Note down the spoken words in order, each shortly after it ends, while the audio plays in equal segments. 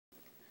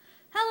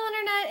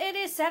It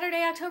is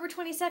Saturday, October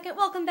 22nd.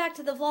 Welcome back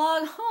to the vlog.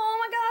 Oh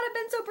my god, I've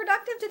been so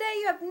productive today.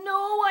 You have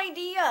no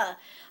idea.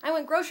 I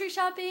went grocery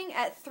shopping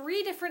at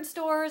 3 different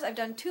stores. I've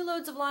done 2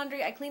 loads of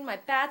laundry. I cleaned my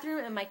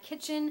bathroom and my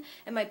kitchen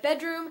and my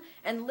bedroom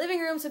and living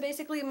room. So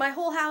basically my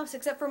whole house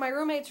except for my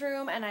roommate's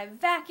room. And I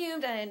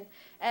vacuumed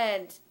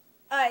and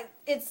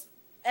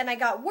I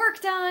got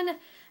work done.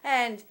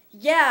 And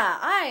yeah,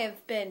 I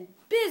have been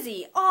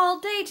busy all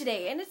day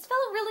today. And it's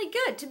felt really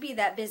good to be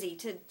that busy,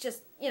 to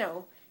just,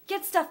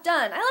 get stuff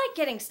done. I like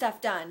getting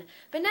stuff done.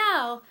 But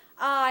now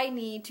I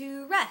need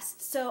to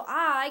rest. So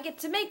I get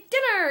to make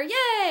dinner.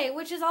 Yay!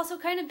 Which is also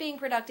kind of being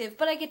productive,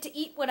 but I get to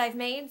eat what I've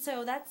made,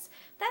 so that's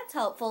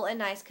helpful and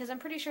nice, because I'm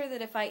pretty sure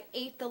that if I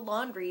ate the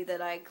laundry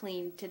that I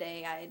cleaned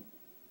today,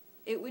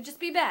 it would just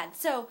be bad.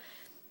 So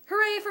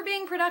hooray for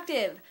being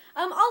productive.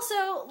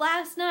 Also,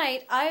 last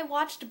night I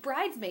watched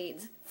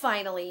Bridesmaids,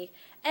 finally,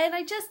 and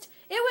it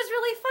was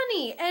really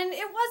funny, and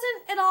it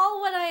wasn't at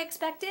all what I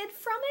expected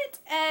from it,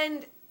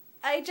 and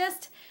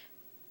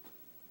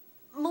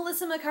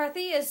Melissa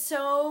McCarthy is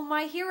so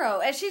my hero,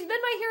 and she's been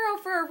my hero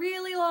for a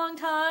really long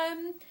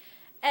time,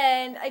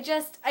 and I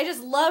just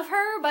love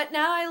her, but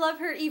now I love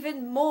her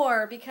even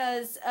more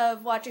because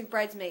of watching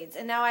Bridesmaids,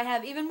 and now I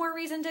have even more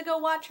reason to go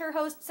watch her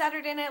host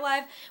Saturday Night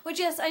Live, which,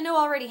 yes, I know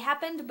already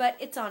happened, but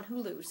it's on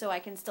Hulu, so I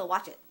can still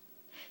watch it.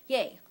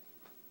 Yay.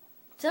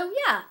 So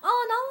yeah,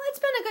 all in all, it's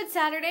been a good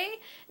Saturday.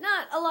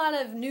 Not a lot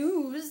of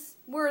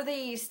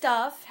newsworthy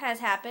stuff has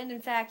happened.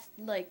 In fact,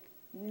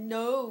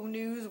 no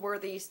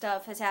newsworthy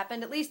stuff has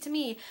happened, at least to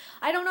me.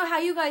 I don't know how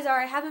you guys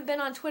are. I haven't been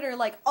on Twitter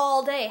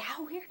all day.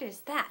 How weird is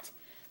that?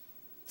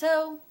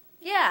 So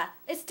yeah,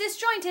 it's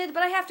disjointed,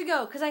 but I have to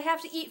go because I have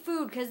to eat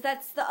food, because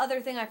that's the other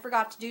thing I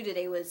forgot to do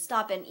today, was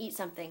stop and eat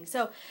something.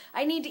 So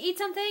I need to eat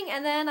something,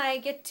 and then I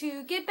get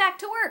to get back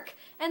to work.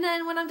 And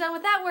then when I'm done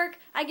with that work,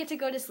 I get to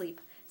go to sleep.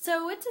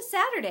 So it's a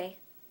Saturday.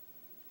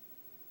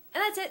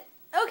 And that's it.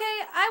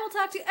 Okay, I will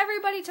talk to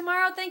everybody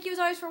tomorrow. Thank you as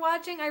always for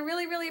watching. I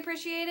really, really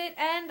appreciate it.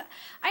 And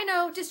I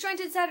know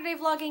disjointed Saturday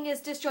vlogging is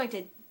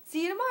disjointed.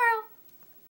 See you tomorrow.